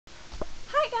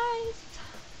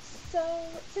So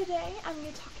today I'm going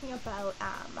to be talking about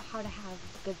how to have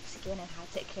good skin and how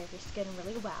to take care of your skin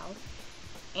really well.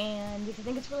 And because I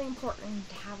think it's really important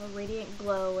to have a radiant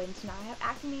glow and to not have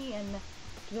acne and to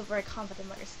feel very confident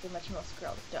about your skin, which most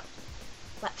girls don't.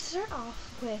 Let's start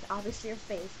off with obviously your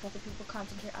face, because what people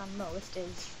concentrate on most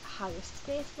is how your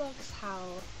face looks, how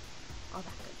all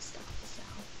that good stuff.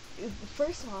 So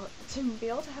first of all, to be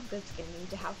able to have good skin, you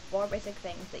need to have 4 basic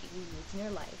things that you use in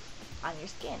your life on your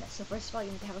skin. So first of all, you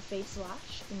need to have a face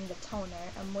wash, you need a toner,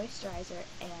 a moisturizer,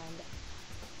 and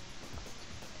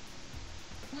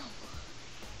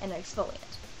an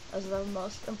exfoliant. Those are the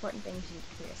most important things you need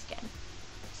for your skin.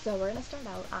 So we're gonna start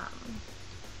out.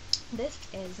 This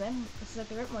is my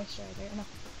favorite moisturizer. No,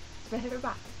 it's my favorite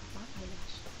body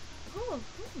wash.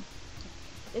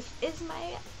 This is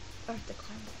my cleanser.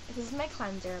 This is my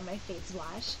cleanser, my face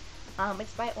wash.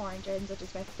 It's by Origins, which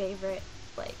is my favorite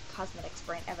cosmetics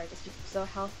brand ever, just because it's so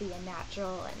healthy and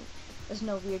natural and there's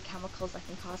no weird chemicals that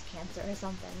can cause cancer or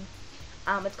something.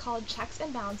 It's called Checks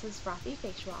and Balances Frothy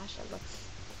Face Wash. It looks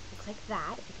like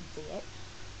that, if you can see it.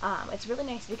 It's really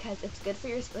nice because it's good for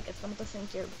your, it's one of those things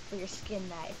for your skin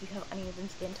that if you have uneven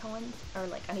skin tones, or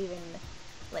uneven,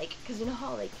 because you know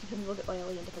how people get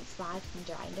oily in different spots and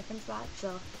dry in different spots.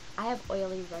 So I have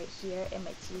oily right here in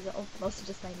my T-zone, most of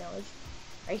just my nose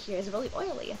right here is really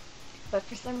oily. But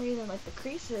for some reason, the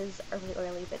creases are really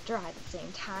oily but dry at the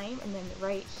same time, and then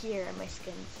right here, my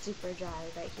skin's super dry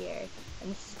right here,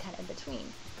 and this is kind of in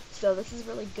between. So this is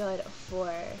really good for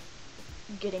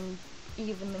getting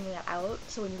evening that out,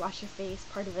 so when you wash your face,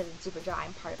 part of it is super dry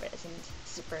and part of it isn't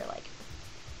super,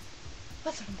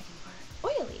 what's what I'm looking for?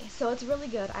 Oily. So it's really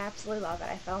good. I absolutely love it.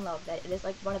 I fell in love with it. It is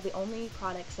one of the only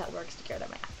products that works to get rid of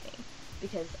my acne,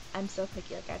 because I'm so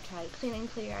picky. I've tried Clean and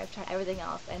Clear, I've tried everything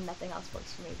else, and nothing else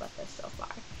works for me but this so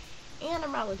far. And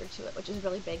I'm not allergic to it, which is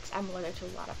really big, because I'm allergic to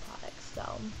a lot of products.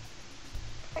 So,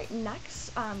 alright,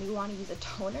 next, you want to use a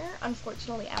toner.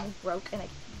 Unfortunately, I'm broke and I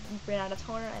ran out of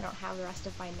toner. I don't have the rest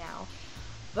of mine now.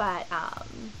 But, I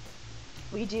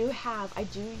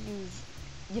do use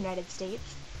United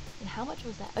States. And how much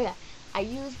was that? Oh yeah, I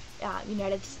use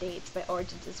United States by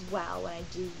Origins as well when I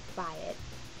do buy it.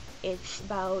 It's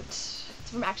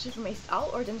from all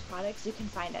Origins products you can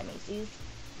find at Macy's.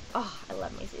 Oh, I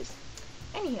love Macy's.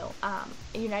 Anywho,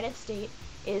 United States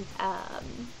is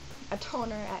a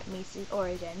toner at Macy's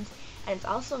Origins, and it's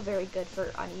also very good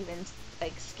for uneven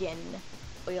skin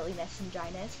oiliness and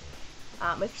dryness.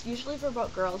 It's usually for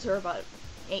about girls who are about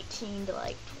 18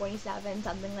 to 27,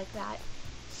 something like that.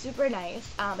 Super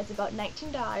nice. It's about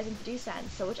 $19.50,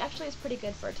 so which actually is pretty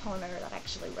good for a toner that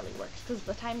actually really works, because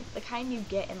the kind you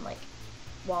get in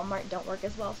Walmart don't work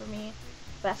as well for me,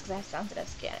 but that's because I have sensitive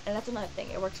skin, and that's another thing.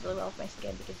 It works really well with my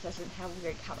skin because it doesn't have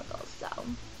weird chemicals. So,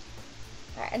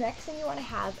 alright, and the next thing you want to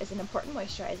have is an important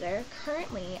moisturizer.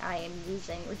 Currently, I am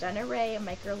using Regenerate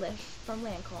Micro Lift from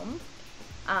Lancome.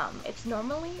 It's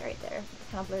normally right there,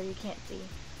 kind of blurry, you can't see.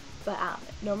 But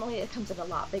normally it comes in a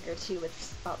lot bigger too,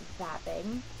 it's about that big.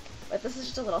 But this is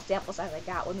just a little sample size I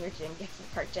got when we were doing gifts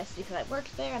of purchase, because I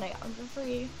worked there and I got them for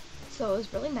free. So it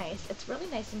was really nice. It's really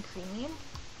nice and creamy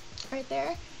right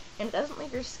there. And it doesn't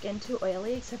leave your skin too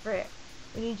oily, except for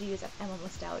when you do use it. I'm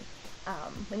almost out.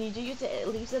 When you do use it, it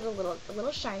leaves it a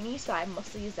little shiny, so I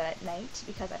mostly use that at night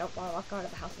because I don't want to walk out of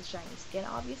the house with shiny skin,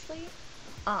 obviously.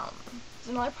 It's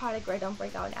another product where I don't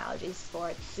break out in allergies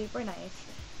for. It's super nice.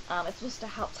 It's supposed to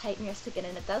help tighten your skin,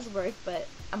 and it does work, but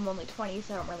I'm only 20,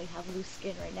 so I don't really have loose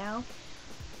skin right now.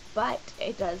 But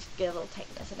it does get a little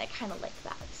tightness, and I kind of like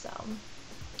that. So,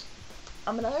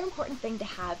 another important thing to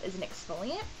have is an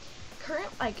exfoliant.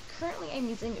 Currently I'm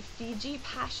using Fiji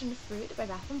Passion Fruit by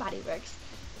Bath & Body Works.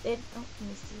 Can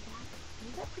you see that?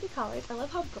 These are pretty colors. I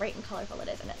love how bright and colorful it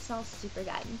is, and it smells super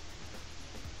good.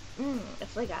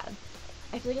 It's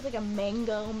I feel like it's like a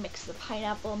mango mixed with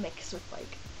pineapple mixed with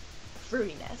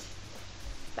fruitiness.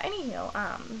 But anyhow,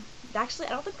 actually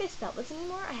I don't think they sell this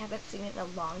anymore. I haven't seen it in a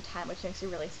long time, which makes me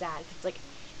really sad, because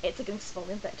it's an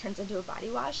exfoliant that turns into a body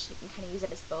wash. You can kind of use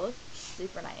it as both.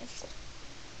 Super nice.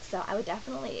 So I would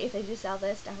definitely, if they do sell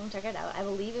this, definitely check it out. I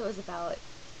believe it was about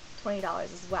 $20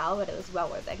 as well, but it was well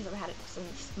worth it because I've had it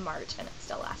since March and it's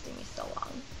still lasting me so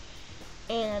long.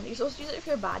 And you're supposed to use it for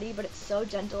your body, but it's so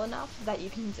gentle enough that you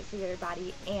can use it for your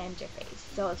body and your face.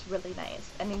 So it's really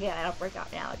nice. And again, I don't break out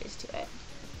in allergies to it.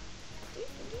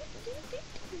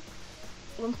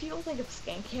 When people think of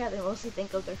skincare, they mostly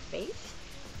think of their face,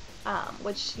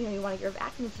 which, you want to get rid of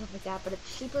acne and stuff like that, but it's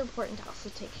super important to also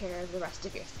take care of the rest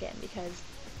of your skin, because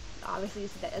obviously you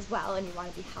see that as well, and you want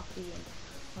to be healthy and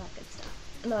all that good stuff.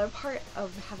 Another part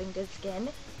of having good skin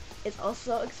is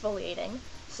also exfoliating.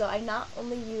 So I not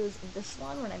only use this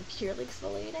one when I'm purely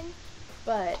exfoliating,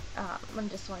 but when I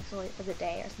just want to exfoliate for the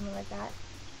day or something like that.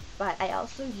 But I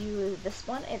also use this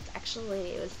one. It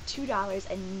was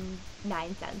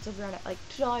 $2.09. So if you're on it, like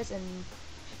 $2 and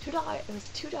 $2. It was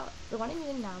 $2. The one I'm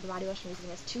using now, the body wash I'm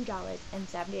using, is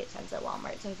 $2.78 at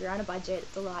Walmart. So if you're on a budget,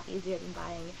 it's a lot easier than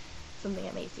buying something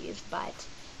at Macy's. But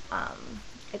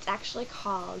it's actually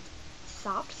called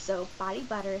Soft Soap Body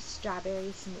Butter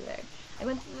Strawberry Smoother. I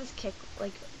went through this kick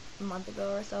like a month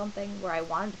ago or something where I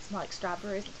wanted to smell like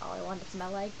strawberries. That's all I wanted to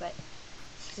smell like, but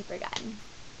super good.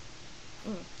 I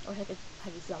wish I could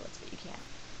have you smell this, but you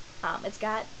can't. It's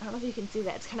got, I don't know if you can see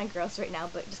that, it's kind of gross right now,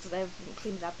 but just because I haven't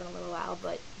cleaned it up in a little while,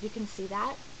 but you can see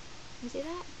that. Can you see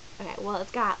that? Okay, well, it's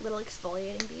got little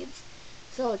exfoliating beads,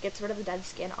 so it gets rid of the dead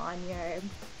skin on your,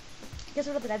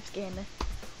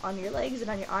 legs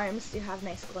and on your arms, so you have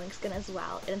nice glowing skin as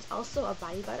well. And it's also a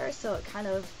body butter, so it kind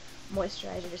of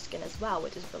moisturizes your skin as well,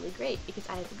 which is really great because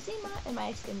I have eczema and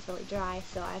my skin's really dry,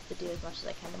 so I have to do as much as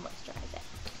I can to moisturize it.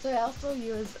 So I also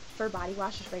use for body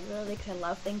washes regularly because I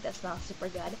love things that smell super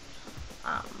good.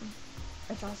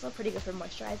 It's also pretty good for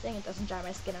moisturizing. It doesn't dry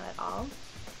my skin out at all.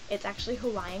 It's actually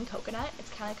Hawaiian coconut. It's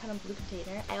kind of blue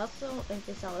container. I also don't think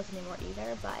they sell this anymore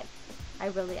either, but I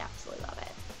really absolutely love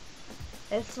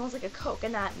it. It smells like a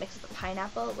coconut mixed with a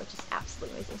pineapple, which is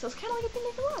absolutely amazing. So it's kind of like a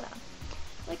pina colada.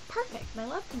 Like perfect, and I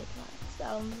love pina colada.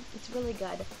 So it's really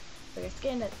good for your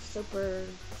skin. It's super,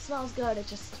 smells good. I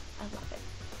love it.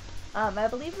 I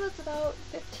believe it was about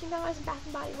 $15 in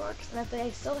Bath & Body Works, and if they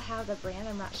still have the brand,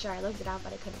 I'm not sure. I looked it up,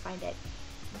 but I couldn't find it.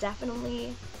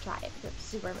 Definitely try it. It's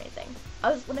super amazing.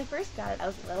 When I first got it, I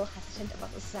was a little hesitant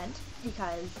about the scent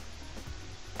because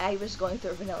I was going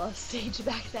through a vanilla stage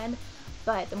back then,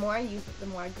 but the more I used it, the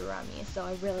more it grew on me, so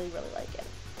I really, really like it.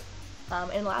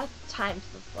 And a lot of times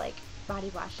with like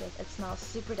body washes, it smells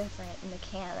super different in the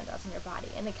can than it does in your body,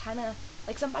 and it kind of,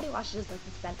 like some body washes, like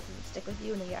the scent doesn't stick with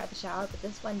you when you get out of the shower, but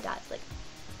this one does. Like,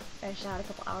 I showered a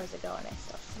couple hours ago and I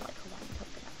still smell like Hawaiian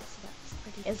coconut, so that's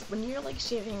pretty. Is when you're like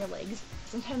shaving your legs,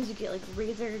 sometimes you get like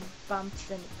razor bumps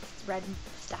and red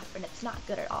stuff, and it's not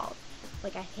good at all.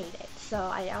 Like, I hate it. So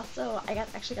I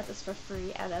actually got this for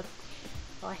free at a,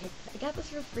 I got this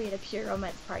for free at a Pure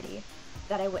Romance party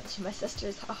that I went to. My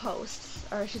sister's a host,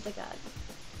 or she's like a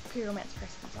Pure Romance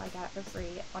person, so I got it for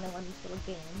free when I won this little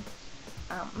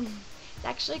game. It's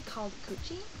actually called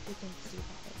Coochie. You can see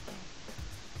that right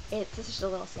there. It's just a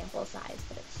little sample size,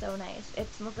 but it's so nice.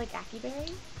 It smells like ackee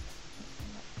berry.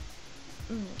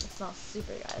 It smells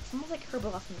super good. It smells like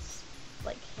Herbalescence,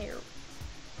 like hair.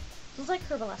 It smells like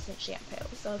Herbalescent shampoo,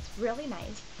 so it's really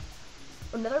nice.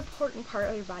 Another important part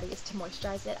of your body is to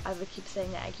moisturize it. I would keep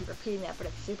saying that, I keep repeating that, but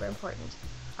it's super important.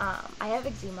 I have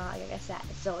eczema, like I said,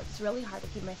 so it's really hard to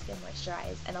keep my skin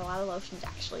moisturized, and a lot of lotions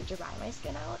actually dry my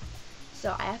skin out.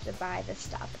 So I have to buy this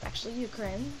stuff. It's actually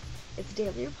Eucerin. It's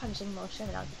daily replenishing lotion,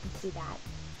 and you can see that.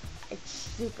 It's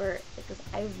super, because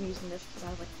I've been using this since I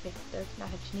was like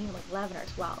 15, like 11 or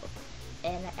 12,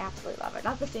 and I absolutely love it.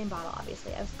 Not the same bottle,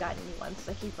 obviously. I've gotten new ones,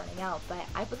 so I keep running out, but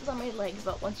I put this on my legs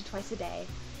about once or twice a day,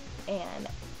 and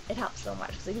it helps so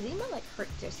much, because eczema like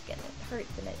hurts your skin. It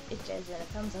hurts and it itches, and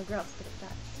it sounds so gross, but it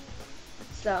does.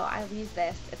 So I use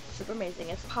this. It's super amazing.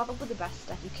 It's probably the best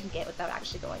stuff you can get without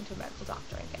actually going to a medical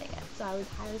doctor and getting it. So I would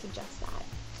highly suggest that.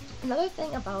 Another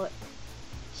thing about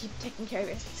taking care of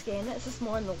your skin, this is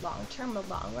more in the long term, the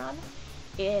long run,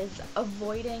 is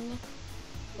avoiding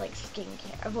like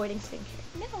skincare. Avoiding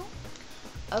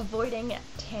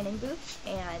tanning booths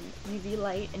and UV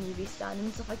light and UV sun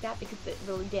and stuff like that, because it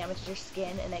really damages your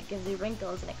skin and it gives you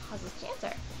wrinkles and it causes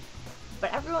cancer.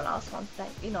 But everyone else wants that,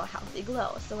 healthy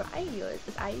glow. So what I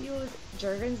use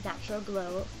Jergens Natural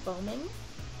Glow foaming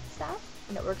stuff,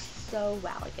 and it works so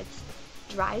well. Like, it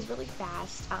dries really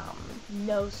fast,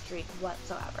 no streak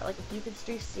whatsoever. Like, if you could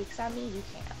streaks on me, you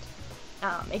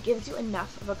can't. It gives you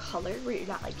enough of a color where you're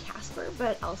not like Casper,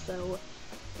 but it also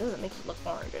doesn't make you look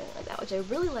orange or anything like that, which I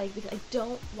really like because I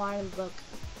don't want to look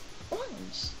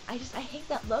orange. I hate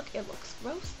that look. It looks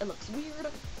gross. It looks weird.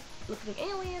 It looks like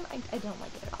alien. I don't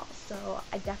like it at all. So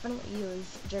I definitely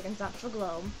use Jergens Natural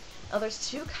Glow. Oh, there's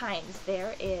two kinds.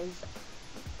 There is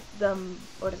the,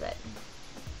 there's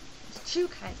two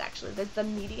kinds actually. There's the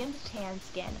medium to tan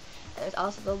skin, and there's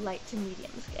also the light to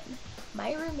medium skin.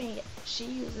 My roommate, she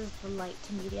uses the light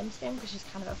to medium skin because she's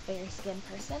kind of a fair skin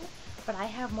person, but I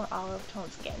have more olive tone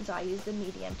skin, so I use the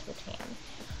medium to the tan.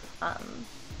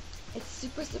 It's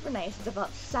super, super nice. It's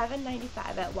about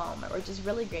 $7.95 at Walmart, which is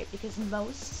really great because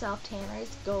most self-tanners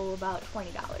go about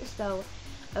 $20. So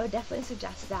I would definitely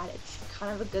suggest that. It's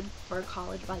kind of a good for a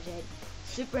college budget.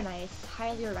 Super nice.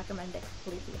 Highly recommend it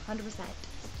completely, 100%.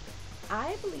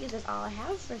 I believe that's all I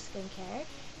have for skincare.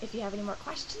 If you have any more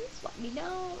questions, let me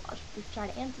know. I'll try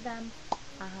to answer them.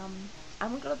 I'm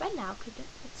gonna go to bed now because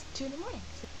it's 2 in the morning.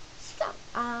 So,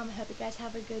 I hope you guys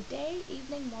have a good day,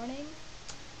 evening, morning.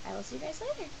 I will see you guys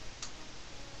later.